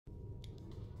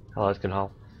Hello, it's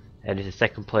Gunhall, and it's the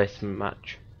second place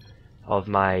match of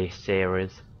my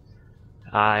series.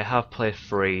 I have played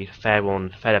 3.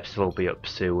 Third episode will be up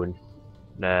soon.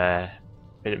 Maybe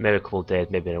a couple of days,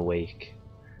 maybe in a week.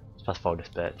 It's fast forward this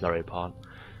bit, it's not really important.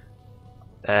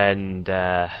 And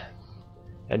yeah,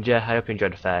 I hope you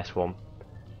enjoyed the first one.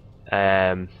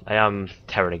 I am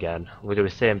Terran again. We'll do the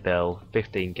same build,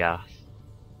 15 gas.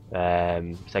 So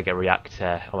I get a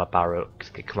reactor on my barracks,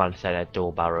 get command center,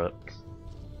 dual barracks,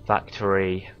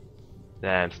 factory,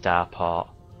 starport,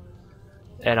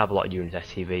 and I have a lot of units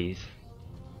SCVs.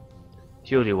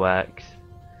 It usually works.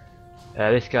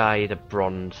 This guy is a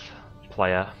bronze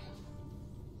player,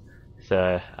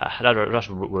 so I don't have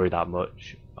to worry that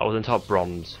much. I was in top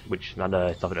bronze, which I know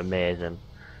is nothing amazing,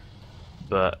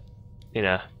 but you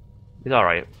know, it's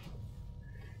alright.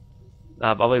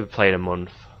 I've only played a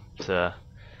month, so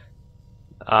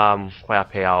quite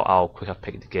happy how quick I've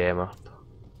picked the game up.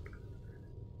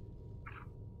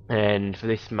 And for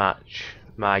this match,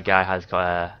 my guy has got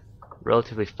a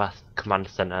relatively fast command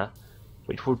center,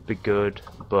 which would be good,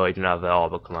 but he doesn't have the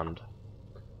orbital command.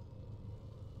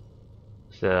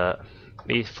 So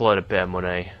he's flown a bit of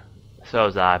money. So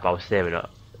was I, but I was saving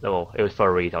up. Well, it was for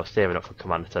a reason. I was saving up for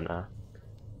command center.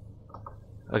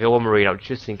 I got one marine out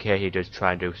just in case he does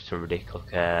try and do some ridiculous,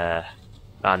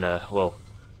 well,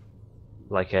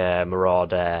 like a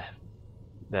marauder,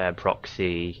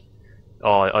 proxy,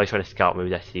 or he's trying to scout me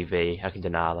with SCV. I can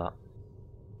deny that.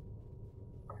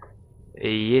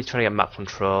 He is trying to get map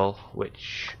control,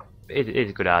 which is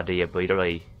a good idea, but you don't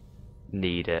really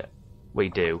need it. We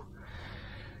do.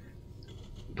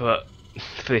 But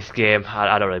for this game,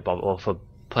 I don't really bother. Or for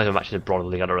playing a match in the Bronze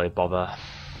League, I don't really bother.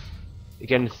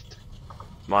 Against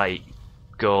my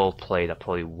goal played, I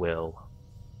probably will.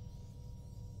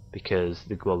 Because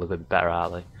the goal look a bit better,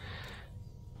 aren't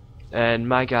they? And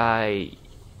my guy,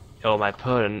 or my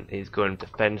opponent, is going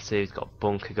defensive, he's got a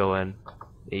bunker going,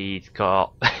 he's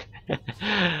got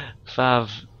 5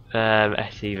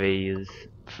 SCVs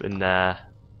in there,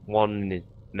 1 in his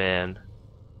main.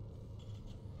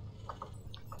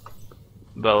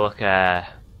 But look, like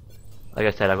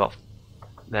I said, I got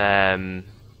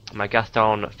my gas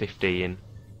down at 15,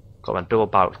 got my double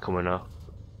barracks coming up.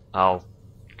 I'll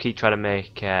keep trying to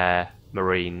make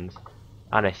marines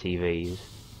and SCVs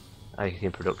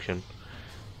in production.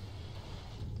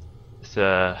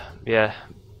 So yeah,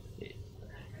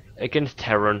 against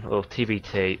Terran or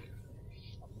TvT,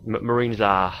 marines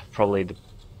are probably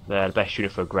the best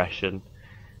unit for aggression,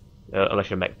 unless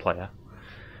you're a mech player.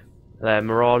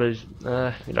 Marauders, you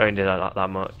don't really do that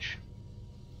much.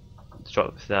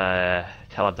 Drops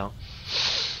Talab down.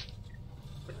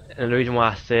 And the reason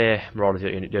why I say Marauders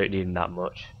you don't need them that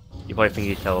much, you probably think to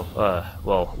yourself,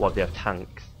 well, what if they have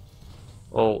tanks?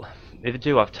 Well, if they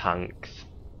do have tanks,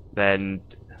 then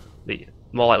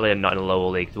more likely than not in a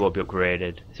lower league, they won't be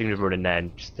upgraded. So you can just run in there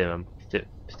and stim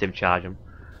charge them.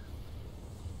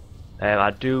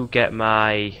 I do get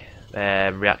my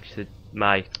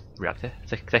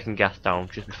second gas down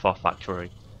just before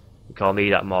factory. Because I'll need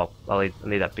that more. I'll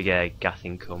need that bigger gas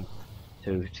income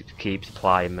to keep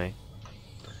supplying me.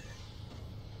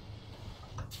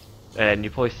 And you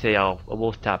probably see I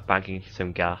will start banking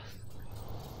some gas,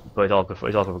 but it's all good for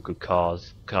a good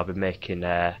cause. Because I've been making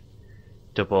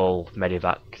double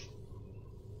medivacs,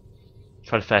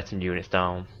 trying to fair some units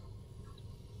down.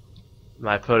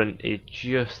 My opponent is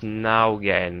just now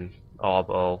getting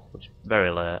orbital, which is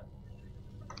very late.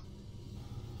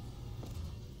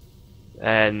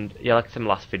 And yeah, like I said in the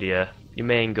last video, your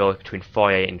main goal is between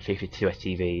 48 and 52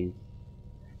 SCVs.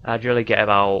 I'd really get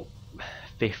about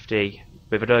 50,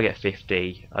 but if I don't get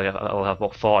 50, I'll have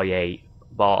about 48,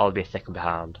 but I'll be a second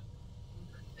behind.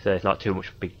 So it's not too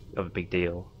much of a big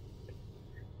deal.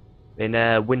 In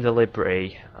Winds of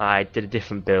Liberty, I did a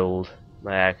different build.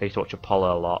 I used to watch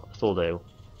Apollo a lot, still do.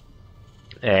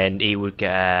 And he would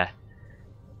get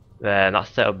that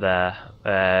setup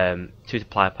there, 2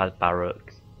 supply pad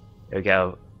barracks. He would get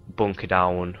a bunker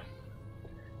down,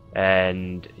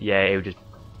 and yeah, he would just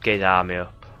get his army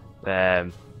up.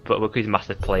 But because he's a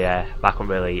massive player, I can't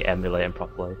really emulate him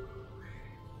properly.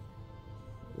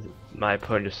 My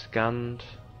opponent just scanned.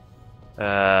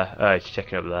 Oh, he's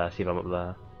checking up there, see if I'm up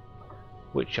there.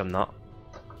 Which I'm not.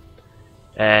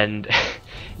 And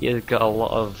he's got a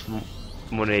lot of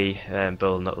money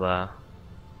building up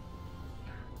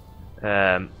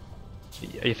there.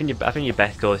 I think your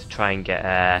best goal is to try and get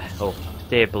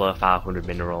stay below 500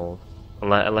 minerals,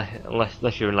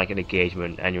 unless you're in like an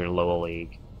engagement and you're in a lower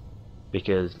league,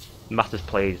 because Masters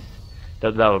plays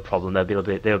they'll have a problem.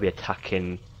 They'll be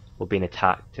attacking or being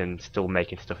attacked and still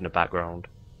making stuff in the background,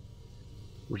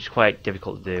 which is quite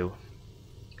difficult to do.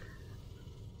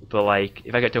 But like,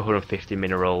 if I get to 150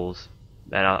 minerals,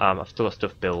 and I've still got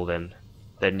stuff building,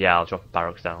 then yeah, I'll drop the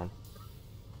barracks down.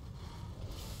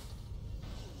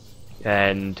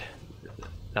 And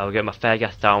I'll get my fair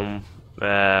gas down when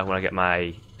I get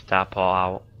my starport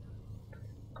out.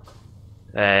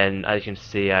 And as you can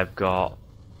see, I've got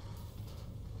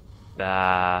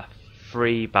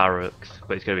 3 barracks,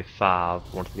 but it's going to be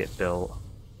 5 once they get built.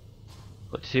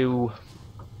 Got 2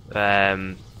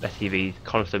 SCVs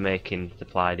constantly making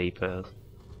supply depots.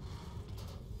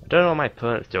 I don't know what my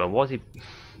opponent's doing. Why has he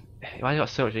got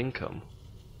so much income?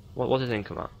 What's his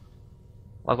income at?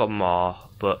 I've got more,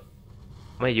 but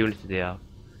how many units did he have?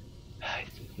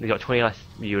 He got 20 less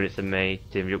units than me.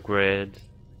 Did he upgrade?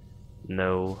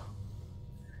 No.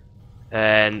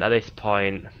 And at this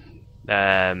point,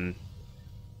 well,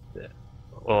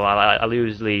 I'll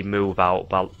usually move out,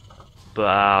 but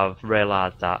I've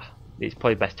realised that it's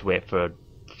probably best to wait for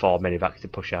 4 medevacs to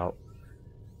push out.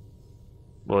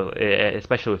 Well,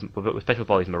 especially with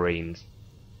all these marines.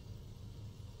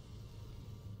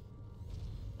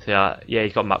 So yeah,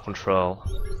 he's got map control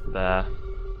there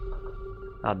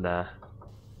and there.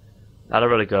 I don't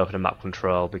really go for the map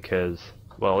control because,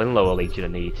 well, in lower league you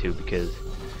don't need to because,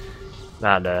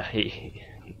 man, I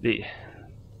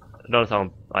don't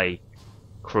sound like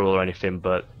cruel or anything,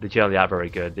 but they generally are very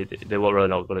good. They won't really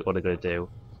know what they're going to do.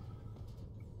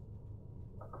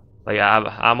 Like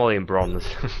I'm only in bronze,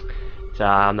 so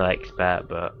I'm no expert,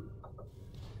 but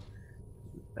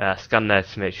scan there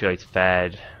to make sure he's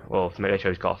fed. Well, to make sure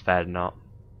he's got fed or not.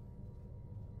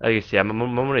 As you can see, my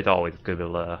money's always going to be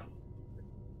low,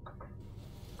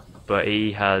 but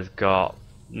he has got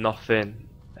nothing,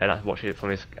 and I'm watching it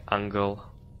from his angle.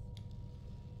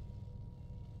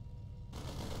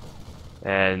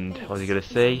 And what's he going to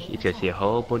see? He's going to see a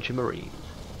whole bunch of marines.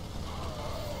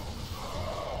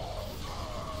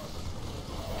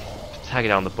 Tagging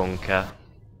down the bunker.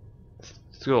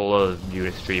 It's got a lot of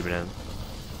units streaming in.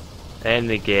 And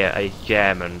they get a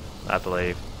German, I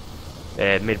believe,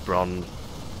 mid-bronze.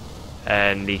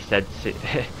 And he said,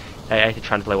 I had to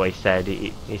translate what he said.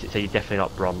 He said you're definitely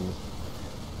not bronze.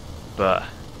 But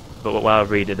when I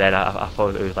read it, then I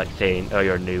thought it was like saying, oh,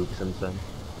 you're a noob or something.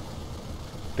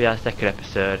 But yeah, second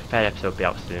episode, third episode will be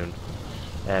out soon.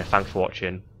 Thanks for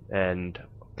watching, and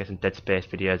get some Dead Space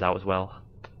videos out as well.